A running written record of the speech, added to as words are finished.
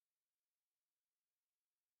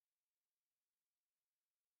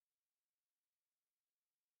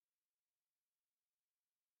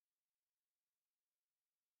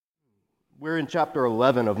We're in chapter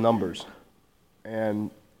 11 of Numbers, and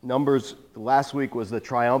Numbers last week was the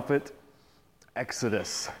triumphant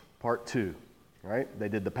Exodus, part 2, right? They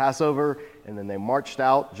did the Passover, and then they marched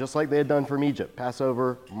out, just like they had done from Egypt.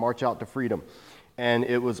 Passover, march out to freedom. And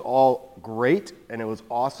it was all great, and it was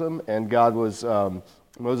awesome, and God was,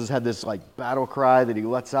 Moses had this like battle cry that he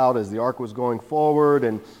lets out as the ark was going forward,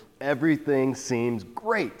 and everything seems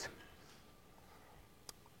great.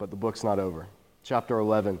 But the book's not over. Chapter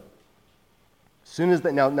 11. As soon as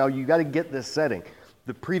that, now you got to get this setting.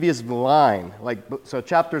 The previous line, so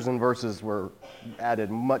chapters and verses were added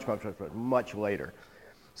much later.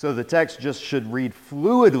 So the text just should read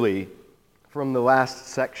fluidly from the last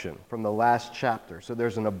section, from the last chapter. So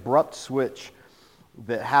there's an abrupt switch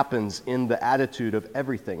that happens in the attitude of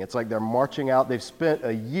everything. It's like they're marching out. They've spent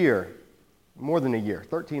a year, more than a year,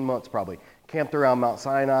 13 months probably, camped around Mount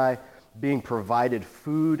Sinai, being provided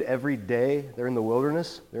food every day. They're in the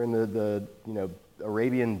wilderness. They're in the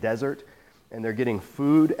Arabian desert, and they're getting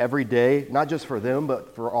food every day, not just for them,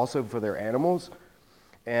 but also for their animals.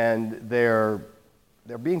 And they're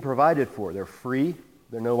being provided for. They're free.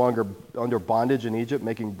 They're no longer under bondage in Egypt,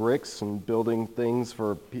 making bricks and building things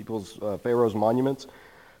for Pharaoh's monuments.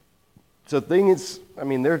 So the thing is,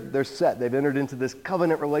 they're set. They've entered into this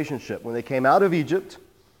covenant relationship. When they came out of Egypt,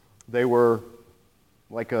 they were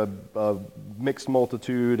like a mixed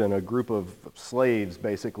multitude and a group of slaves,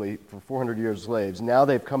 basically, for 400 years slaves. Now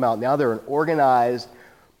they've come out. Now they're an organized,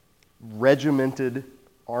 regimented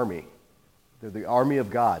army. They're the army of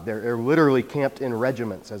God. They're literally camped in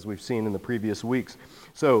regiments, as we've seen in the previous weeks.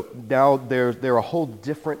 So now they're a whole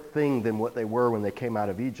different thing than what they were when they came out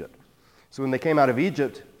of Egypt. So when they came out of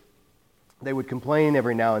Egypt, they would complain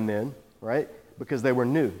every now and then, right? Because they were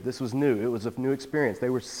new. This was new. It was a new experience. They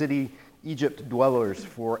were city Egypt dwellers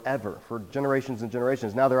forever, for generations and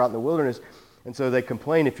generations. Now they're out in the wilderness, and so they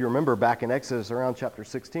complain. If you remember back in Exodus around chapter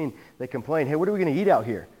 16, they complain, hey, what are we going to eat out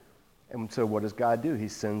here? And so what does God do? He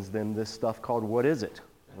sends them this stuff called, what is it?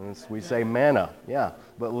 And we say manna, yeah,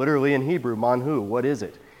 but literally in Hebrew, manhu, what is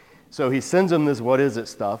it? So he sends them this what is it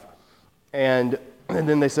stuff, and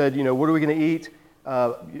then they said, what are we going to eat?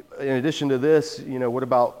 In addition to this, what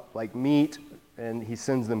about like meat? And he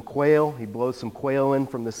sends them quail. He blows some quail in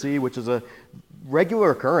from the sea, which is a regular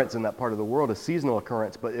occurrence in that part of the world, a seasonal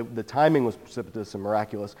occurrence, but the timing was precipitous and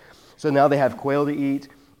miraculous. So now they have quail to eat,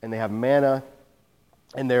 and they have manna,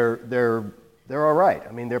 and they're all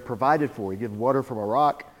right. They're provided for. You give water from a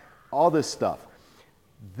rock, all this stuff.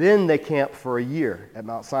 Then they camp for a year at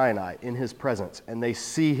Mount Sinai in his presence, and they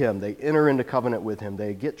see him. They enter into covenant with him.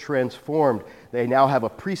 They get transformed. They now have a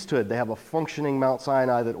priesthood. They have a functioning Mount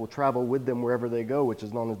Sinai that will travel with them wherever they go, which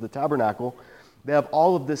is known as the tabernacle. They have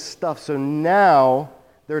all of this stuff. So now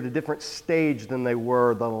they're at a different stage than they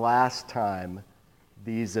were the last time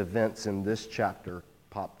these events in this chapter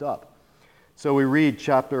popped up. So we read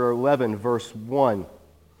chapter 11, verse 1.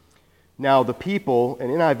 Now the people,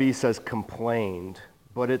 and NIV says complained,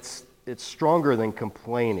 but it's stronger than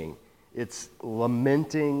complaining. It's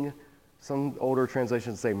lamenting. Some older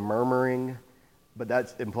translations say murmuring, but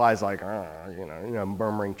that implies like,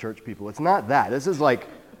 murmuring church people. It's not that. This is like,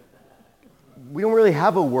 we don't really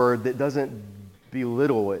have a word that doesn't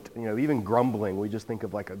belittle it. Even grumbling, we just think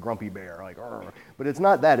of like a grumpy bear, like, but it's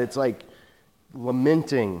not that. It's like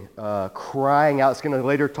lamenting, crying out. It's going to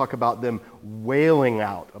later talk about them wailing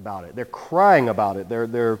out about it. They're crying about it.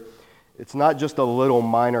 It's not just a little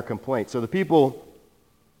minor complaint. So the people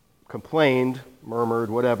complained,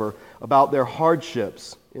 murmured, whatever, about their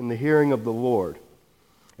hardships in the hearing of the Lord.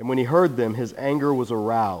 And when he heard them, his anger was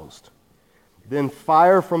aroused. Then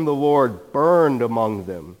fire from the Lord burned among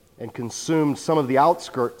them and consumed some of the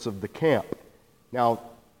outskirts of the camp. Now,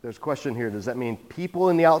 there's a question here. Does that mean people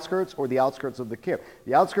in the outskirts or the outskirts of the camp?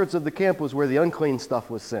 The outskirts of the camp was where the unclean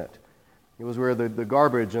stuff was sent. It was where the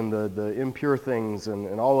garbage and the impure things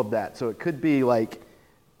and all of that. So it could be like,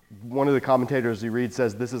 one of the commentators you read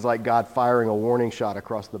says this is like God firing a warning shot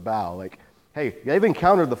across the bow. Like, hey, they've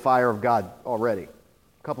encountered the fire of God already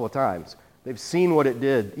a couple of times. They've seen what it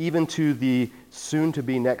did, even to the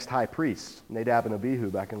soon-to-be next high priests, Nadab and Abihu,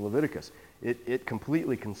 back in Leviticus. It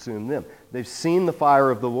completely consumed them. They've seen the fire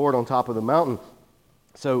of the Lord on top of the mountain.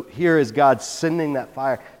 So here is God sending that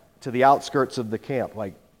fire to the outskirts of the camp,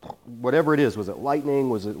 like, whatever it is. Was it lightning?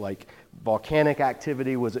 Was it like volcanic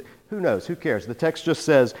activity? Was it, who knows? Who cares? The text just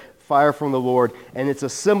says fire from the Lord, and it's a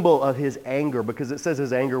symbol of his anger because it says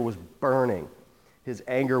his anger was burning. His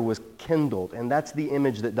anger was kindled, and that's the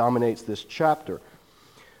image that dominates this chapter.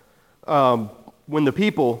 When the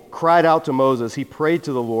people cried out to Moses, he prayed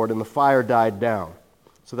to the Lord, and the fire died down.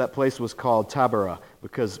 So that place was called Taberah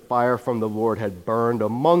because fire from the Lord had burned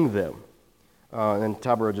among them. and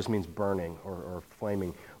Taberah just means burning or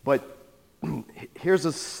flaming. But here's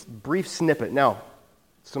a brief snippet. Now,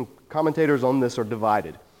 some commentators on this are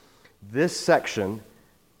divided. This section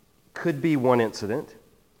could be one incident,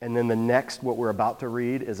 and then the next, what we're about to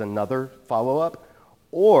read, is another follow-up.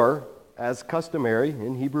 Or, as customary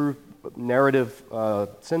in Hebrew narrative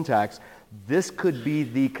syntax, this could be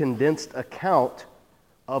the condensed account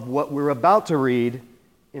of what we're about to read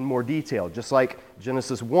in more detail. Just like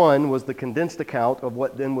Genesis 1 was the condensed account of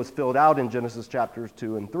what then was filled out in Genesis chapters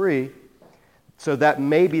 2 and 3. So that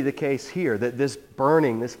may be the case here, that this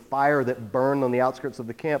burning, this fire that burned on the outskirts of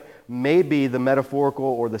the camp may be the metaphorical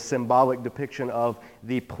or the symbolic depiction of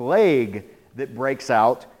the plague that breaks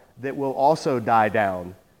out that will also die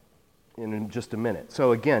down in just a minute.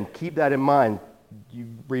 So again, keep that in mind. You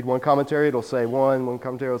read one commentary, it'll say one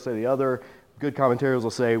commentary will say the other. Good commentaries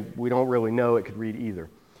will say, we don't really know, it could read either.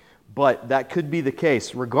 But that could be the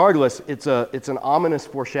case. Regardless, it's an ominous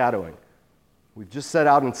foreshadowing. We've just set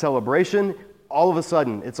out in celebration. All of a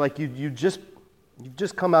sudden, it's like you've just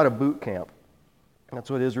come out of boot camp. That's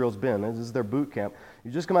what Israel's been. This is their boot camp.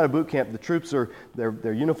 You just come out of boot camp. The troops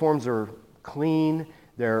their uniforms are clean.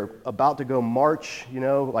 They're about to go march,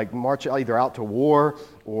 like march either out to war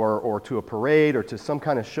or to a parade or to some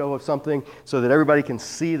kind of show of something so that everybody can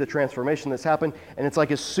see the transformation that's happened. And it's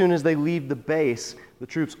like as soon as they leave the base, the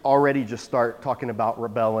troops already just start talking about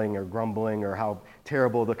rebelling or grumbling or how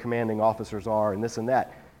terrible the commanding officers are and this and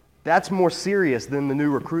that. That's more serious than the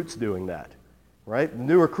new recruits doing that, right? The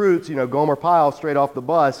new recruits, Gomer Pyle, straight off the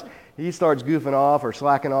bus, he starts goofing off or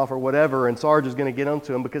slacking off or whatever, and Sarge is going to get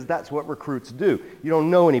onto him because that's what recruits do. You don't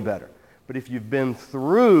know any better. But if you've been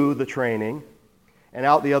through the training and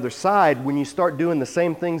out the other side, when you start doing the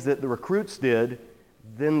same things that the recruits did,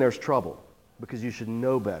 then there's trouble because you should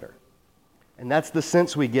know better. And that's the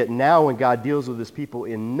sense we get now when God deals with his people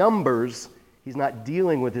in Numbers. He's not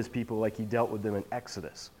dealing with his people like he dealt with them in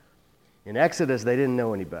Exodus. In Exodus, they didn't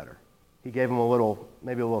know any better. He gave them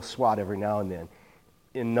maybe a little swat every now and then.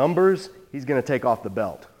 In Numbers, he's going to take off the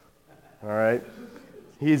belt. All right?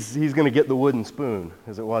 He's going to get the wooden spoon,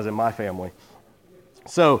 as it was in my family.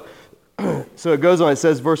 So it goes on. It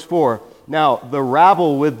says, verse 4, now the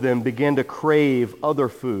rabble with them began to crave other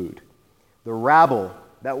food. The rabble,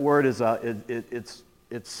 that word is,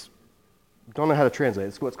 it's don't know how to translate it.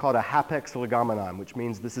 It's what's called a hapex legomenon, which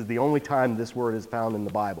means this is the only time this word is found in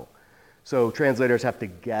the Bible. So translators have to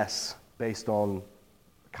guess based on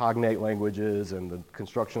cognate languages and the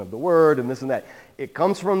construction of the word and this and that. It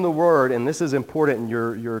comes from the word, and this is important, and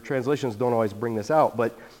your translations don't always bring this out,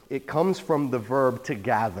 but it comes from the verb to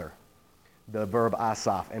gather, the verb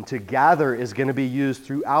asaph. And to gather is going to be used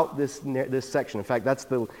throughout this section. In fact, that's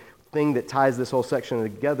the thing that ties this whole section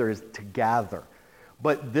together, is to gather.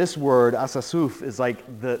 But this word, asasuf, is like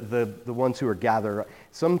the ones who are gathered.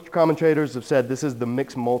 Some commentators have said this is the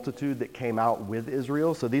mixed multitude that came out with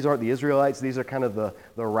Israel. So these aren't the Israelites. These are kind of the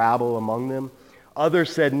rabble among them.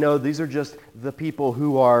 Others said, no, these are just the people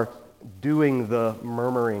who are doing the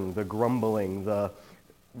murmuring, the grumbling, the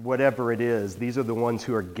whatever it is. These are the ones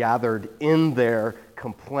who are gathered in their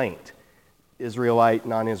complaint. Israelite,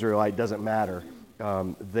 non-Israelite, doesn't matter.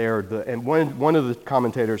 And one of the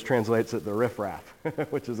commentators translates it the riffraff,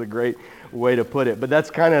 which is a great way to put it. But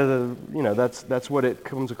that's kind of that's what it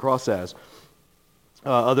comes across as.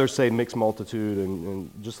 Others say mixed multitude,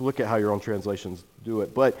 and just look at how your own translations do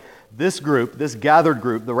it. But this group, this gathered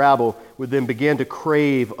group, the rabble, would then begin to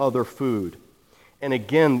crave other food. And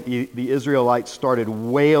again, the Israelites started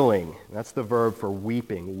wailing. That's the verb for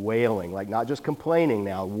weeping, wailing, like not just complaining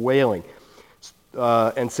now, wailing.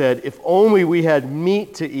 And said, if only we had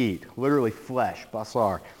meat to eat, literally flesh,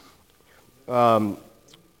 basar.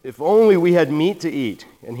 If only we had meat to eat.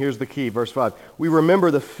 And here's the key, verse 5. We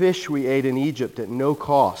remember the fish we ate in Egypt at no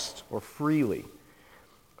cost or freely.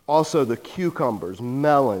 Also the cucumbers,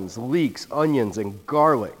 melons, leeks, onions, and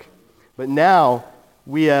garlic. But now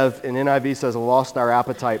we have, and NIV says, lost our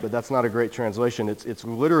appetite, but that's not a great translation. It's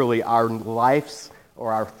literally our lives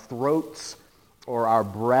or our throats or our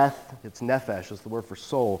breath, it's nephesh, it's the word for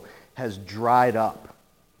soul, has dried up.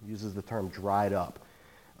 It uses the term dried up.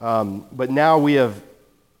 But now we have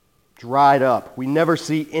dried up. We never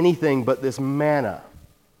see anything but this manna.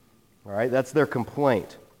 All right, that's their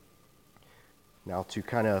complaint. Now, to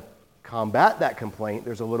kind of combat that complaint,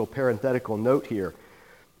 there's a little parenthetical note here.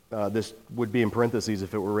 This would be in parentheses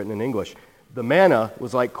if it were written in English. The manna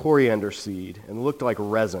was like coriander seed and looked like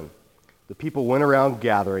resin. The people went around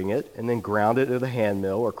gathering it and then ground it at a hand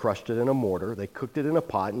mill or crushed it in a mortar. They cooked it in a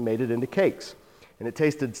pot and made it into cakes. And it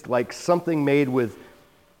tasted like something made with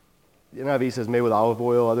The NIV says made with olive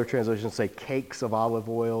oil. Other translations say cakes of olive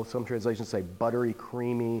oil. Some translations say buttery,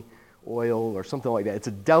 creamy oil or something like that. It's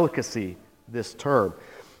a delicacy, this term.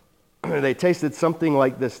 They tasted something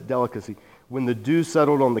like this delicacy. When the dew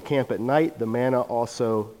settled on the camp at night, the manna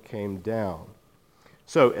also came down.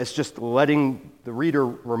 So it's just reminding the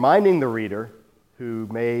reader who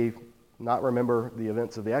may not remember the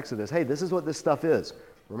events of the Exodus, hey, this is what this stuff is.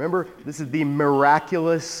 Remember, this is the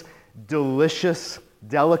miraculous, delicious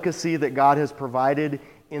delicacy that God has provided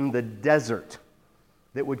in the desert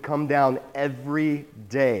that would come down every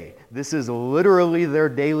day. This is literally their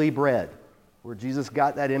daily bread, where Jesus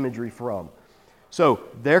got that imagery from. So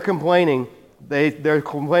they're complaining. They're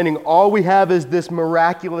complaining, all we have is this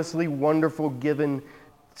miraculously wonderful given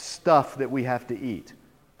stuff that we have to eat.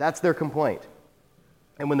 That's their complaint.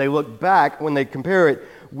 And when they look back, when they compare it,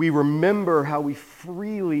 we remember how we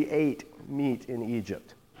freely ate meat in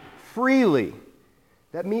Egypt. Freely.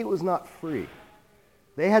 That meat was not free.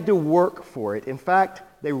 They had to work for it. In fact,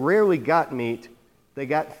 they rarely got meat. They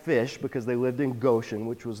got fish because they lived in Goshen,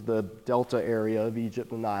 which was the delta area of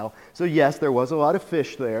Egypt and Nile. So yes, there was a lot of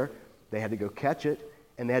fish there. They had to go catch it,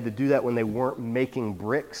 and they had to do that when they weren't making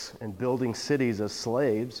bricks and building cities as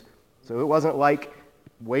slaves. So it wasn't like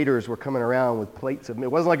waiters were coming around with plates of meat.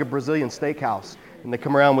 It wasn't like a Brazilian steakhouse, and they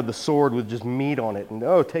come around with the sword with just meat on it,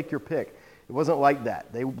 and take your pick. It wasn't like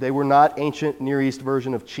that. They were not ancient Near East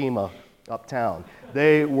version of Chima uptown.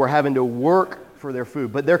 They were having to work for their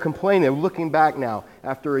food, but they're complaining. They're looking back now.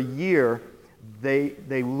 After a year, they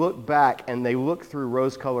look back, and they look through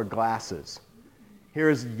rose-colored glasses.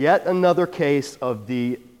 Here's yet another case of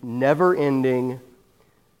the never-ending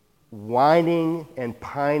whining and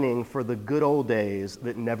pining for the good old days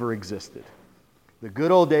that never existed. The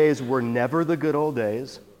good old days were never the good old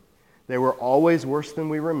days. They were always worse than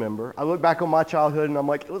we remember. I look back on my childhood and I'm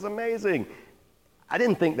like, it was amazing. I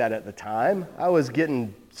didn't think that at the time. I was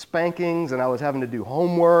getting spankings and I was having to do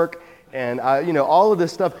homework and all of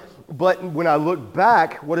this stuff. But when I look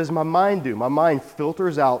back, what does my mind do? My mind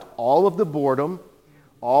filters out all of the boredom,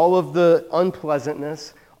 all of the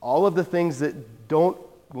unpleasantness, all of the things that don't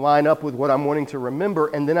line up with what I'm wanting to remember,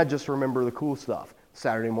 and then I just remember the cool stuff.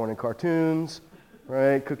 Saturday morning cartoons,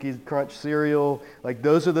 right? Cookie Crunch cereal. Like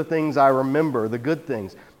those are the things I remember, the good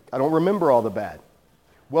things. I don't remember all the bad.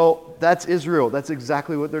 Well, that's Israel. That's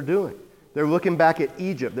exactly what they're doing. They're looking back at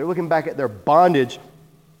Egypt. They're looking back at their bondage,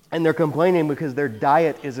 and they're complaining because their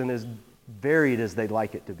diet isn't as varied as they'd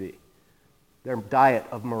like it to be. Their diet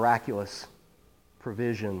of miraculous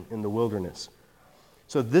provision in the wilderness.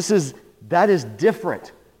 So that is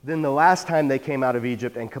different than the last time they came out of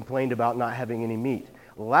Egypt and complained about not having any meat.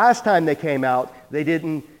 Last time they came out, they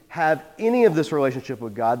didn't have any of this relationship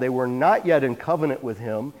with God. They were not yet in covenant with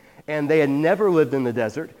Him, and they had never lived in the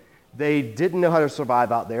desert. They didn't know how to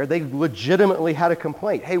survive out there. They legitimately had a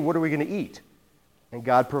complaint. Hey, what are we going to eat? And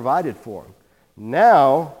God provided for them.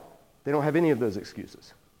 Now, they don't have any of those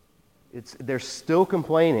excuses. They're still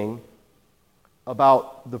complaining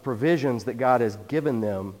about the provisions that God has given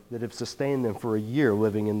them that have sustained them for a year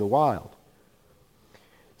living in the wild.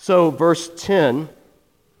 So, verse 10,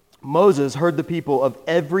 Moses heard the people of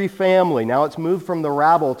every family. Now it's moved from the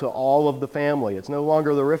rabble to all of the family. It's no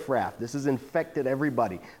longer the riffraff. This has infected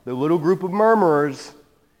everybody. The little group of murmurers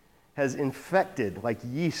has infected, like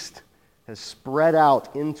yeast, has spread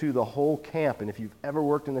out into the whole camp. And if you've ever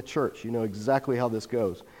worked in the church, you know exactly how this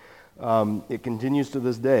goes. It continues to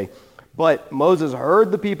this day. But Moses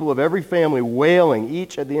heard the people of every family wailing,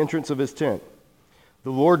 each at the entrance of his tent. The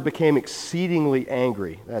Lord became exceedingly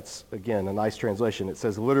angry. That's, again, a nice translation. It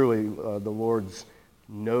says literally the Lord's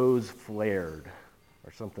nose flared,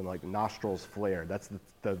 or something like nostrils flared. That's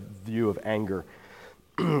the view of anger.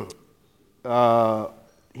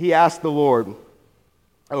 He asked the Lord,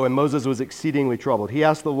 and Moses was exceedingly troubled. He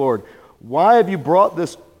asked the Lord, why have you brought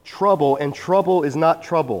this trouble, and trouble is not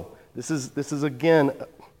trouble? This is again...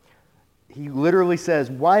 He literally says,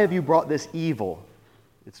 why have you brought this evil?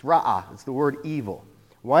 It's ra'ah. It's the word evil.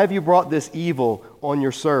 Why have you brought this evil on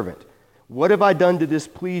your servant? What have I done to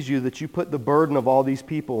displease you that you put the burden of all these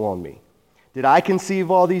people on me? Did I conceive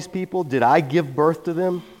all these people? Did I give birth to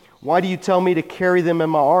them? Why do you tell me to carry them in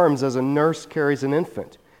my arms as a nurse carries an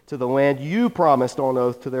infant to the land you promised on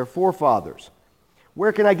oath to their forefathers?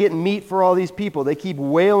 Where can I get meat for all these people? They keep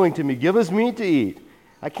wailing to me, give us meat to eat.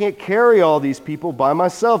 I can't carry all these people by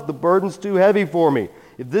myself. The burden's too heavy for me.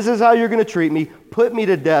 If this is how you're going to treat me, put me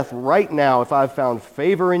to death right now if I've found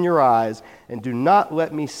favor in your eyes, and do not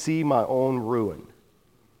let me see my own ruin.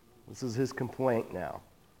 This is his complaint now.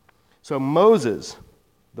 So Moses,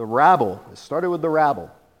 the rabble, it started with the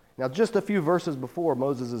rabble. Now just a few verses before,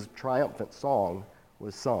 Moses' triumphant song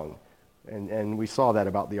was sung. And we saw that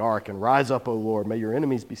about the ark, and rise up, O Lord, may your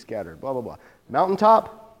enemies be scattered, blah, blah, blah.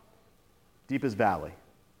 Mountaintop, deepest valley.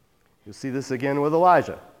 You'll see this again with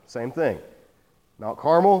Elijah, same thing. Mount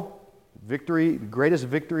Carmel, victory, the greatest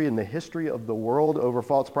victory in the history of the world over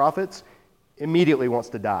false prophets, immediately wants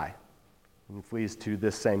to die and flees to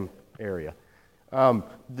this same area.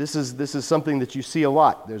 This is something that you see a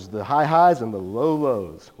lot. There's the high highs and the low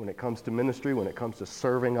lows when it comes to ministry, when it comes to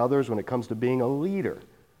serving others, when it comes to being a leader.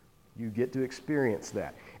 You get to experience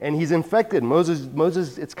that. And he's infected.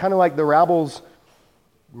 Moses, it's kind of like the rabble's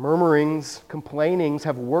murmurings, complainings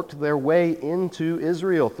have worked their way into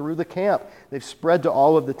Israel through the camp. They've spread to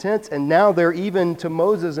all of the tents, and now they're even to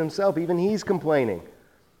Moses himself. Even he's complaining.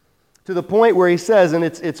 To the point where he says, and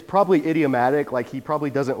it's probably idiomatic, like he probably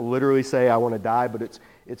doesn't literally say, I want to die, but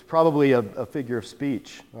it's probably a figure of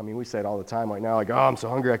speech. I mean, we say it all the time right now, like, oh, I'm so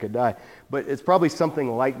hungry I could die. But it's probably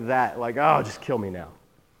something like that, like, oh, just kill me now.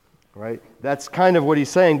 Right? That's kind of what he's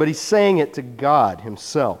saying, but he's saying it to God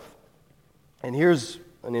himself. And here's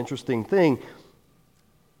an interesting thing.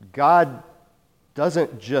 God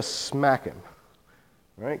doesn't just smack him.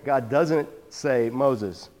 Right? God doesn't say,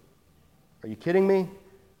 Moses, are you kidding me?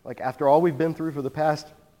 Like, after all we've been through for the past,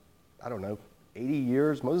 80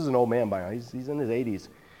 years. Moses is an old man by now. He's in his 80s.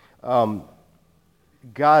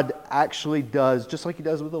 God actually does, just like he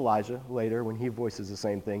does with Elijah later when he voices the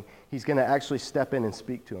same thing, he's going to actually step in and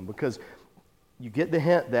speak to him, because you get the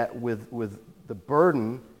hint that with the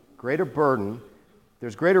burden, greater burden,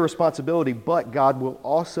 there's greater responsibility, but God will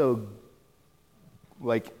also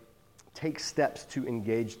take steps to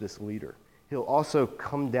engage this leader. He'll also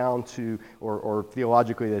come down to, or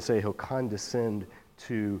theologically they say he'll condescend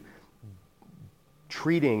to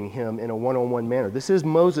treating him in a one-on-one manner. This is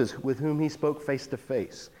Moses with whom he spoke face to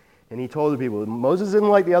face. And he told the people, Moses isn't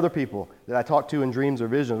like the other people that I talked to in dreams or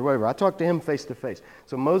visions or whatever. I talked to him face to face.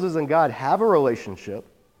 So Moses and God have a relationship,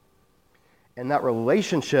 and that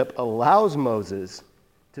relationship allows Moses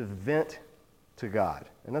to vent to God.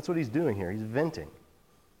 And that's what he's doing here. He's venting.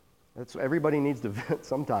 Everybody needs to vent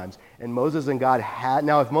sometimes. And Moses and God had,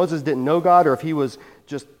 now if Moses didn't know God, or if he was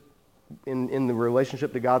just in the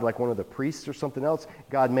relationship to God like one of the priests or something else,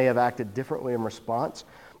 God may have acted differently in response.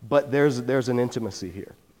 But there's an intimacy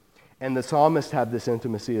here. And the psalmists have this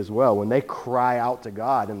intimacy as well. When they cry out to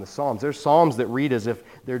God in the Psalms, there's Psalms that read as if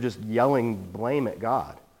they're just yelling blame at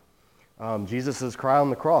God. Jesus' cry on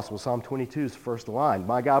the cross was Psalm 22's first line.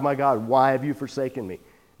 My God, why have you forsaken me?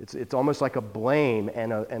 It's almost like a blame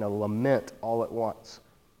and a lament all at once.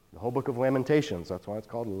 The whole book of Lamentations, that's why it's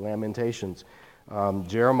called Lamentations.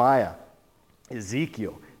 Jeremiah,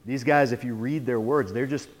 Ezekiel. These guys, if you read their words, they're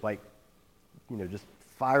just just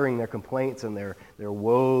firing their complaints and their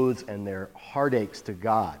woes and their heartaches to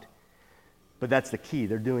God. But that's the key.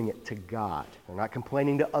 They're doing it to God. They're not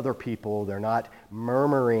complaining to other people. They're not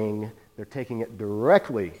murmuring. They're taking it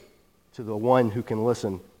directly to the one who can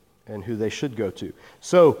listen and who they should go to.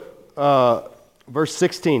 So, verse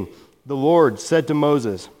 16, the Lord said to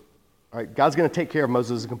Moses, all right, God's going to take care of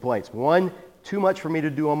Moses' complaints. 1, too much for me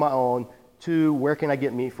to do on my own. 2, where can I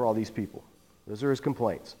get meat for all these people? Those are his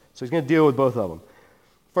complaints. So he's going to deal with both of them.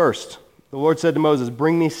 First, the Lord said to Moses,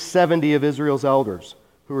 bring me 70 of Israel's elders,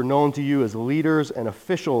 who are known to you as leaders and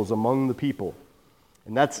officials among the people.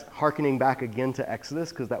 And that's hearkening back again to Exodus,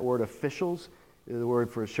 because that word officials is the word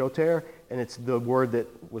for shoter, and it's the word that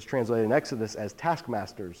was translated in Exodus as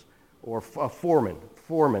taskmasters or foremen,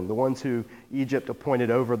 the ones who Egypt appointed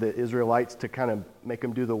over the Israelites to kind of make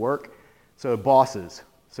them do the work. So bosses,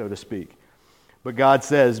 so to speak. But God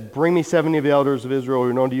says, bring me 70 of the elders of Israel who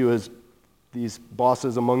are known to you as these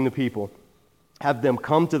bosses among the people. Have them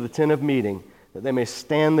come to the tent of meeting, that they may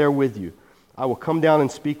stand there with you. I will come down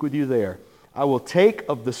and speak with you there. I will take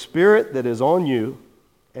of the Spirit that is on you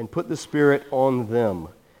and put the Spirit on them.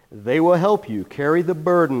 They will help you carry the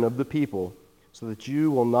burden of the people so that you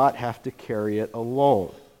will not have to carry it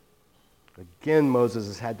alone. Again, Moses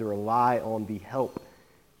has had to rely on the help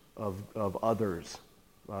of others.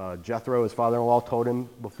 Jethro, his father-in-law, told him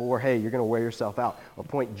before, hey, you're going to wear yourself out.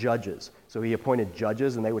 Appoint judges. So he appointed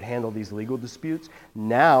judges, and they would handle these legal disputes.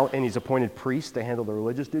 Now, and he's appointed priests to handle the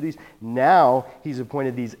religious duties. Now, he's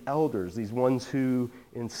appointed these elders, these ones who,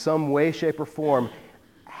 in some way, shape, or form,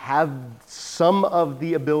 have some of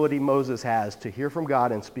the ability Moses has to hear from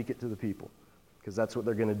God and speak it to the people. Because that's what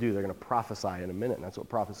they're going to do. They're going to prophesy in a minute. And that's what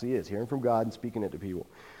prophecy is, hearing from God and speaking it to people.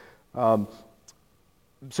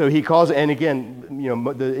 So he calls, and again,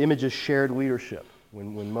 the image is shared leadership.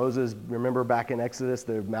 When Moses, remember back in Exodus,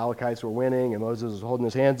 the Amalekites were winning, and Moses was holding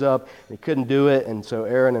his hands up, and he couldn't do it, and so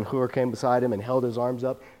Aaron and Hur came beside him and held his arms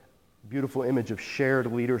up. Beautiful image of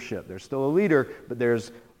shared leadership. There's still a leader, but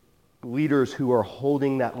there's leaders who are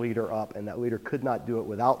holding that leader up, and that leader could not do it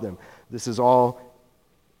without them. This is all,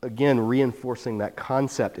 again, reinforcing that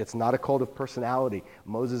concept. It's not a cult of personality.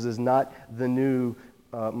 Moses is not the new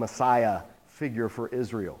Messiah figure for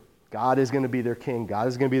Israel. God is going to be their king. God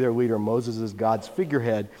is going to be their leader. Moses is God's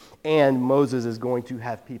figurehead, and Moses is going to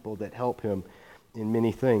have people that help him in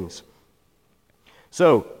many things.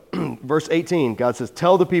 So, verse 18, God says,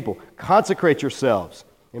 tell the people, consecrate yourselves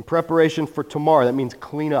in preparation for tomorrow. That means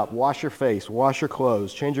clean up, wash your face, wash your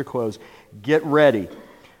clothes, change your clothes, get ready.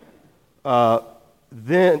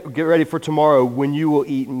 Then get ready for tomorrow when you will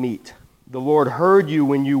eat meat. The Lord heard you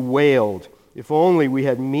when you wailed. If only we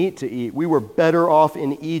had meat to eat. We were better off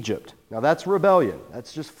in Egypt. Now that's rebellion.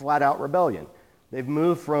 That's just flat out rebellion. They've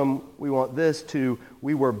moved from we want this to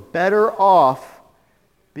we were better off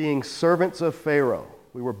being servants of Pharaoh.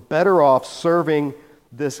 We were better off serving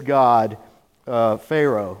this God,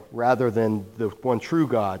 Pharaoh, rather than the one true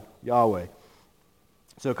God, Yahweh.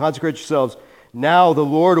 So consecrate yourselves. Now the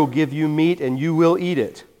Lord will give you meat and you will eat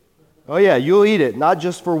it. Oh yeah, you'll eat it, not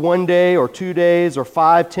just for 1 day or 2 days or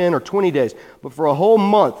 5, 10, or 20 days, but for a whole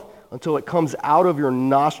month until it comes out of your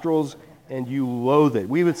nostrils and you loathe it.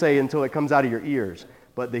 We would say until it comes out of your ears,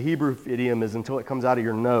 but the Hebrew idiom is until it comes out of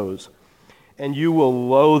your nose. And you will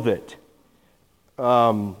loathe it.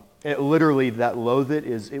 Literally, that loathe it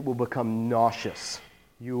is it will become nauseous.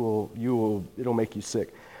 It'll make you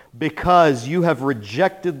sick. Because you have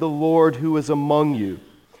rejected the Lord who is among you,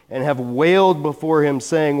 and have wailed before him,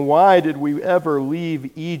 saying, why did we ever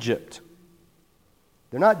leave Egypt?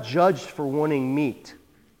 They're not judged for wanting meat.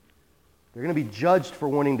 They're going to be judged for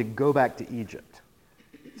wanting to go back to Egypt.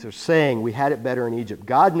 So saying, we had it better in Egypt.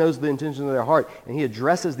 God knows the intention of their heart, and he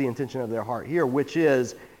addresses the intention of their heart here, which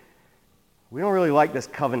is, we don't really like this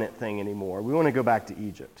covenant thing anymore. We want to go back to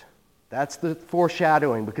Egypt. That's the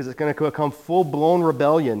foreshadowing, because it's going to become full-blown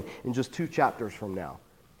rebellion in just 2 chapters from now.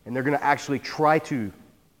 And they're going to actually try to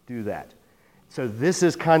do that. So this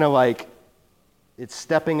is kind of like, it's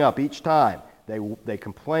stepping up each time. They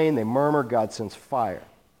complain, they murmur, God sends fire.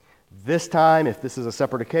 This time, if this is a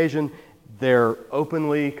separate occasion, they're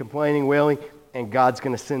openly complaining, wailing, and God's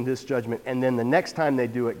going to send this judgment. And then the next time they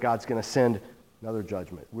do it, God's going to send another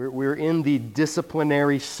judgment. We're in the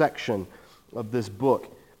disciplinary section of this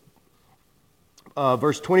book.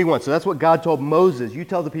 Verse 21, so that's what God told Moses. You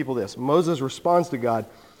tell the people this. Moses responds to God.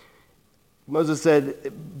 Moses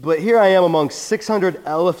said, but here I am among 600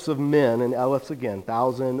 elephs of men, and elephs again,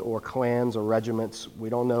 1,000 or clans or regiments. We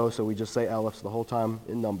don't know, so we just say elephs the whole time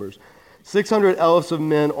in numbers. 600 elephs of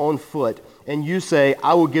men on foot, and you say,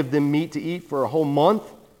 I will give them meat to eat for a whole month?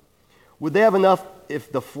 Would they have enough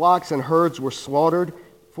if the flocks and herds were slaughtered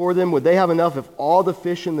for them? Would they have enough if all the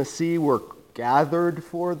fish in the sea were gathered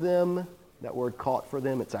for them? That word caught for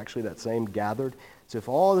them, it's actually that same gathered. So if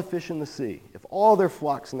all the fish in the sea, if all their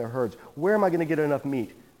flocks and their herds, where am I going to get enough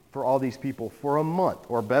meat for all these people for a month?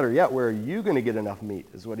 Or better yet, where are you going to get enough meat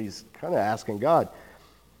is what he's kind of asking God.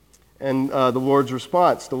 And the Lord's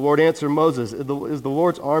response, the Lord answered Moses, is the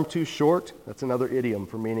Lord's arm too short? That's another idiom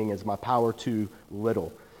for meaning is my power too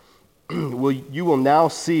little. You will now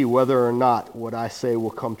see whether or not what I say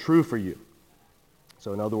will come true for you.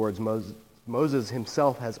 So in other words, Moses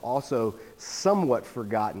himself has also somewhat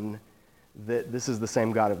forgotten that this is the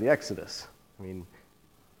same God of the Exodus. I mean,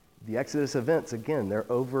 the Exodus events, again, they're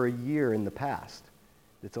over a year in the past.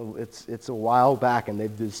 It's a while back,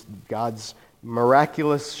 and God's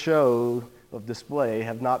miraculous show of display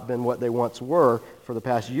have not been what they once were for the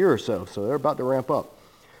past year or so. So they're about to ramp up.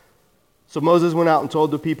 So Moses went out and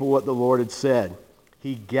told the people what the Lord had said.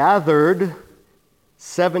 He gathered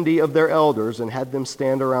 70 of their elders and had them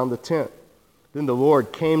stand around the tent. Then the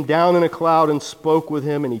Lord came down in a cloud and spoke with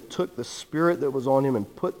him, and he took the Spirit that was on him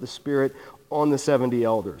and put the Spirit on the 70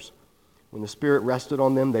 elders. When the Spirit rested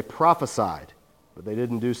on them, they prophesied, but they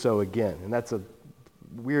didn't do so again. And that's a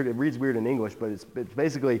weird, it reads weird in English, but it's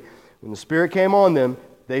basically when the Spirit came on them,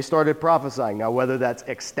 they started prophesying. Now, whether that's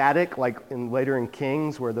ecstatic, like later in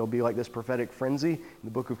Kings, where there'll be like this prophetic frenzy in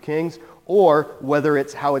the book of Kings, or whether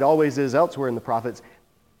it's how it always is elsewhere in the prophets,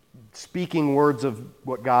 speaking words of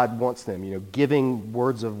what God wants them, giving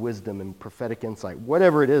words of wisdom and prophetic insight.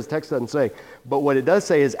 Whatever it is, text doesn't say. But what it does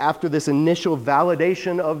say is after this initial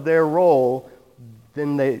validation of their role,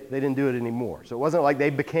 then they didn't do it anymore. So it wasn't like they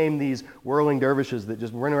became these whirling dervishes that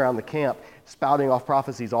just went around the camp spouting off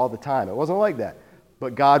prophecies all the time. It wasn't like that.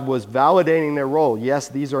 But God was validating their role. Yes,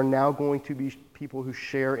 these are now going to be people who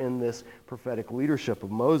share in this prophetic leadership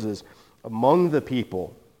of Moses among the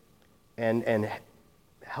people and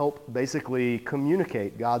help basically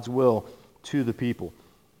communicate God's will to the people.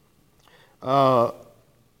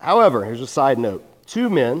 However, here's a side note. 2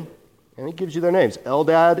 men and it gives you their names,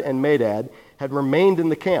 Eldad and Medad, had remained in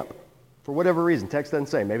the camp for whatever reason. Text doesn't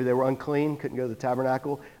say. Maybe they were unclean, couldn't go to the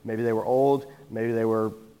tabernacle. Maybe they were old. Maybe they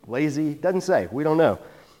were lazy. Doesn't say. We don't know.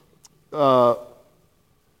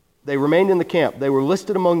 They remained in the camp. They were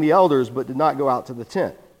listed among the elders, but did not go out to the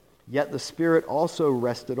tent. Yet the Spirit also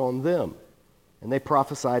rested on them, and they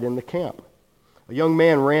prophesied in the camp. A young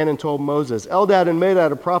man ran and told Moses, Eldad and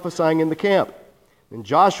Medad are prophesying in the camp. Then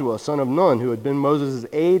Joshua, son of Nun, who had been Moses'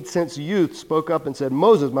 aide since youth, spoke up and said,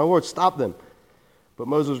 Moses, my Lord, stop them. But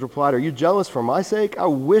Moses replied, are you jealous for my sake? I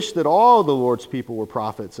wish that all the Lord's people were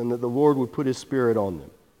prophets, and that the Lord would put his Spirit on them.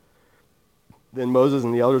 Then Moses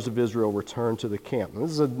and the elders of Israel returned to the camp. Now,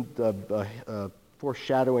 this is a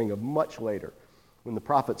foreshadowing of much later, when the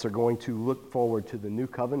prophets are going to look forward to the new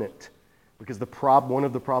covenant. Because one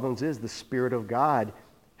of the problems is the Spirit of God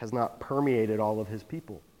has not permeated all of his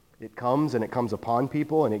people. It comes and it comes upon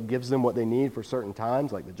people and it gives them what they need for certain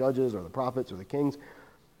times, like the judges or the prophets or the kings,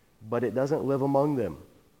 but it doesn't live among them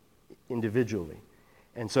individually.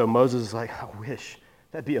 And so Moses is like, I wish,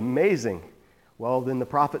 that'd be amazing. Well, then the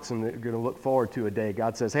prophets are going to look forward to a day.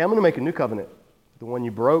 God says, hey, I'm going to make a new covenant. The one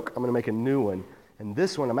you broke, I'm going to make a new one. And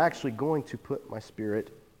this one, I'm actually going to put my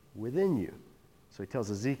Spirit within you. So he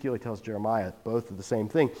tells Ezekiel, he tells Jeremiah, both of the same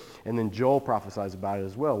thing. And then Joel prophesies about it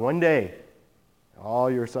as well. One day,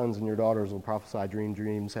 all your sons and your daughters will prophesy, dream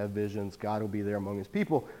dreams, have visions. God will be there among his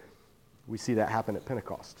people. We see that happen at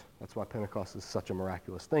Pentecost. That's why Pentecost is such a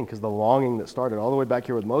miraculous thing, because the longing that started all the way back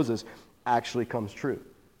here with Moses actually comes true.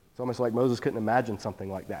 It's almost like Moses couldn't imagine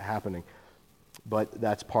something like that happening. But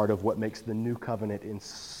that's part of what makes the new covenant in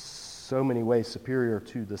so many ways superior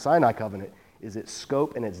to the Sinai covenant, is its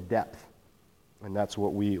scope and its depth. And that's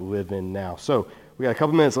what we live in now. So we got a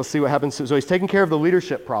couple minutes. Let's see what happens. So he's taking care of the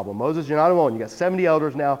leadership problem. Moses, you're not alone. You got 70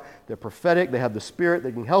 elders now. They're prophetic. They have the Spirit.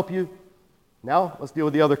 They can help you. Now let's deal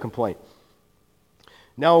with the other complaint.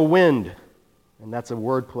 Now a wind. And that's a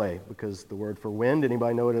word play, because the word for wind,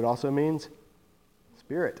 anybody know what it also means?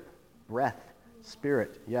 Spirit, breath,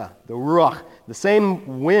 spirit. Yeah, the ruach. The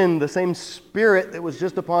same wind, the same Spirit that was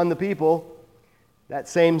just upon the people, that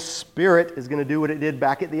same Spirit is going to do what it did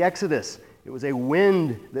back at the Exodus. It was a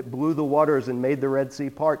wind that blew the waters and made the Red Sea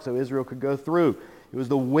part so Israel could go through. It was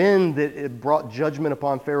the wind that brought judgment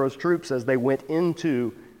upon Pharaoh's troops as they went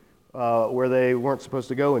into where they weren't supposed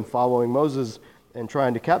to go and following Moses and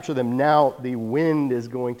trying to capture them. Now the wind is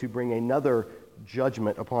going to bring another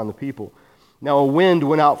judgment upon the people. Now a wind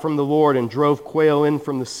went out from the Lord and drove quail in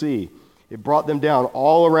from the sea. It brought them down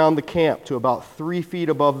all around the camp to about 3 feet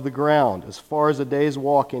above the ground, as far as a day's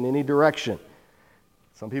walk in any direction.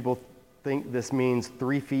 Some people think this means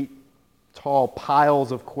 3 feet tall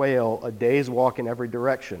piles of quail, a day's walk in every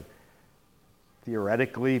direction.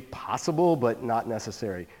 Theoretically possible, but not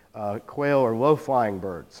necessary. Quail are low-flying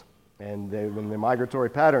birds, and when they're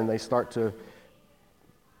migratory pattern, they start to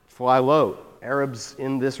fly low. Arabs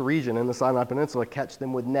in this region, in the Sinai Peninsula, catch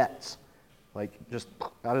them with nets, like just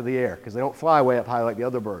out of the air, because they don't fly way up high like the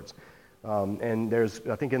other birds. And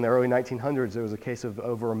I think in the early 1900s, there was a case of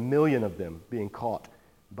over 1 million of them being caught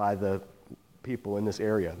by the people in this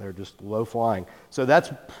area. They're just low-flying. So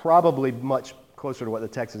that's probably much closer to what the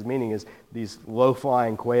text is meaning, is these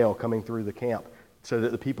low-flying quail coming through the camp so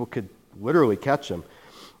that the people could literally catch them.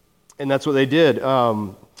 And that's what they did.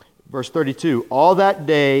 Verse 32, all that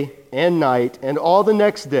day and night and all the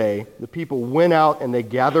next day, the people went out and they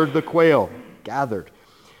gathered the quail. Gathered.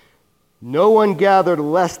 No one gathered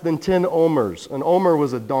less than 10 omers. An omer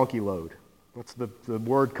was a donkey load. That's the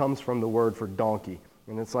word comes from the word for donkey.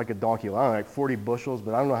 And it's like a donkey load. I don't know, like 40 bushels,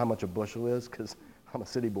 but I don't know how much a bushel is because I'm a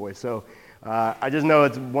city boy. So I just know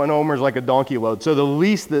it's 1 omer is like a donkey load. So the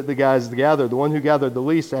least that the guys gathered, the one who gathered the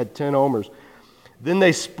least, had 10 omers. Then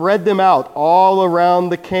they spread them out all around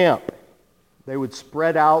the camp. They would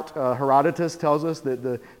spread out. Herodotus tells us that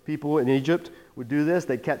the people in Egypt would do this.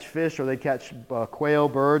 They'd catch fish or they'd catch quail,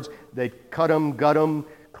 birds. They'd cut them, gut them,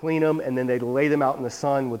 clean them, and then they'd lay them out in the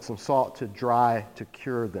sun with some salt to dry to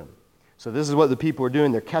cure them. So this is what the people are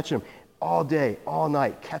doing. They're catching them all day, all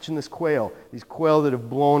night, catching this quail, these quail that have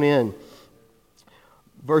blown in.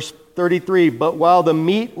 Verse 33, but while the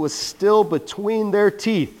meat was still between their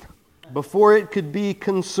teeth, before it could be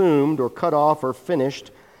consumed or cut off or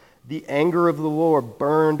finished, the anger of the Lord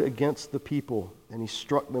burned against the people, and he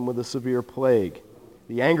struck them with a severe plague.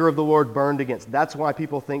 The anger of the Lord burned against. That's why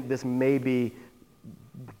people think this may be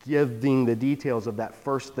giving the details of that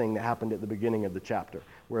first thing that happened at the beginning of the chapter,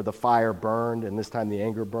 where the fire burned, and this time the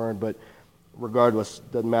anger burned. But regardless,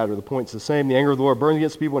 doesn't matter. The point's the same. The anger of the Lord burned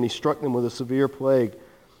against people, and he struck them with a severe plague.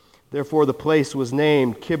 Therefore, the place was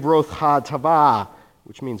named Kibroth HaTavah,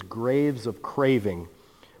 which means graves of craving.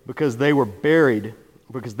 because there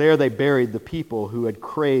they buried the people who had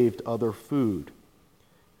craved other food.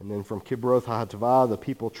 And then from Kibroth HaHatavah, the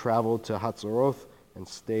people traveled to Hatzeroth and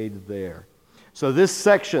stayed there. So this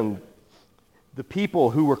section, the people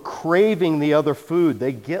who were craving the other food,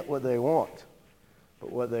 they get what they want.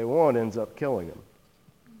 But what they want ends up killing them.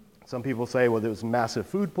 Some people say, well, it was massive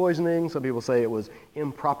food poisoning. Some people say it was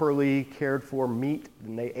improperly cared for meat,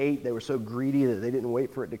 and they ate. They were so greedy that they didn't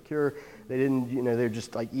wait for it to cure. They didn't, they're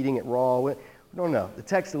just like eating it raw. We don't know. The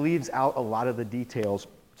text leaves out a lot of the details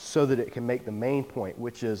so that it can make the main point,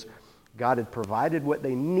 which is God had provided what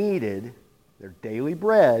they needed, their daily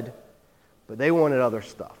bread, but they wanted other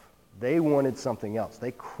stuff. They wanted something else.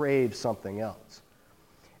 They craved something else.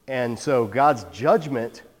 And so God's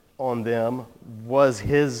judgment on them was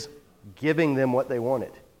his giving them what they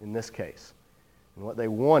wanted in this case. And what they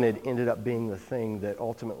wanted ended up being the thing that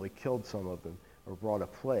ultimately killed some of them or brought a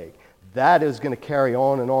plague. That is going to carry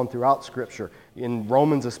on and on throughout Scripture. In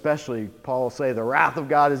Romans especially, Paul will say the wrath of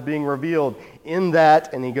God is being revealed in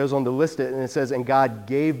that, and he goes on to list it, and it says, and God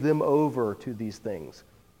gave them over to these things.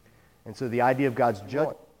 And so the idea of God's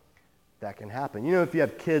judgment, that can happen. If you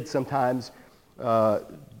have kids sometimes,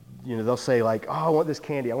 they'll say like, oh, I want this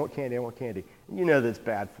candy, I want candy, I want candy. And that's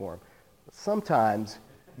bad for them. But sometimes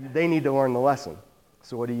they need to learn the lesson.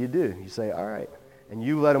 So what do? You say, all right. And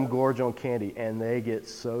you let them gorge on candy, and they get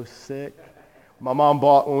so sick. My mom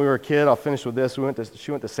bought, when we were a kid, I'll finish with this,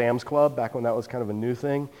 she went to Sam's Club back when that was kind of a new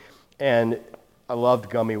thing, and I loved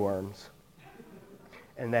gummy worms.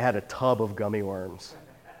 And they had a tub of gummy worms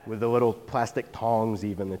with the little plastic tongs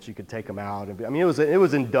even that you could take them out. It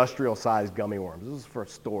was industrial-sized gummy worms. This was for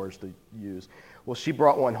stores to use. Well, she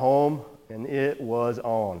brought one home, and it was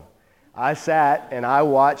on. I sat and I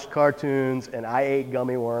watched cartoons, and I ate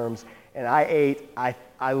gummy worms, and I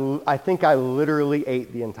think I literally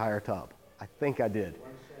ate the entire tub. I think I did.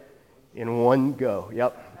 In one go,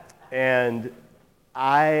 yep. And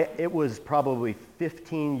it was probably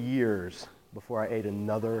 15 years before I ate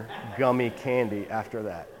another gummy candy after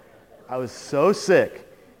that. I was so sick.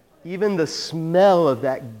 Even the smell of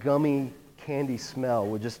that gummy candy smell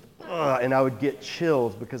would just, and I would get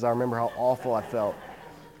chills because I remember how awful I felt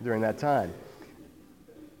during that time.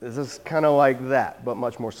 This is kind of like that, but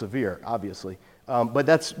much more severe, obviously. But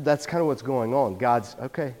that's kind of what's going on. God's,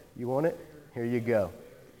 okay, you want it? Here you go.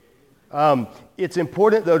 It's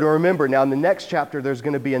important, though, to remember, now in the next chapter, there's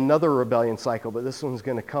going to be another rebellion cycle, but this one's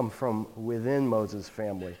going to come from within Moses'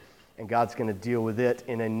 family, and God's going to deal with it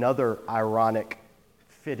in another ironic,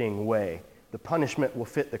 fitting way. The punishment will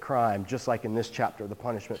fit the crime, just like in this chapter, the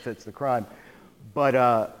punishment fits the crime.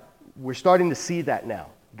 But we're starting to see that now.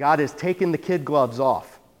 God has taken the kid gloves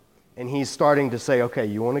off, and he's starting to say, okay,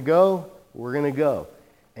 you want to go? We're going to go.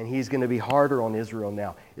 And he's going to be harder on Israel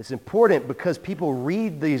now. It's important because people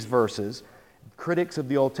read these verses, critics of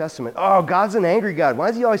the Old Testament, oh, God's an angry God. Why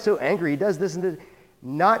is he always so angry? He does this and this.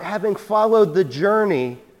 Not having followed the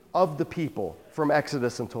journey of the people from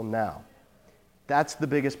Exodus until now. That's the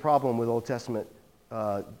biggest problem with Old Testament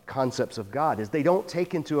concepts of God, is they don't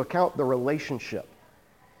take into account the relationship.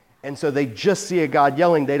 And so they just see a God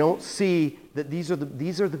yelling. They don't see that these are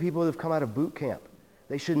the people that have come out of boot camp.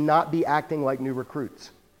 They should not be acting like new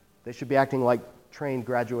recruits. They should be acting like trained,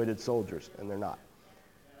 graduated soldiers, and they're not.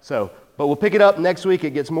 But we'll pick it up next week.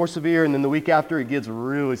 It gets more severe, and then the week after, it gets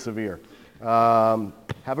really severe. Have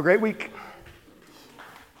a great week.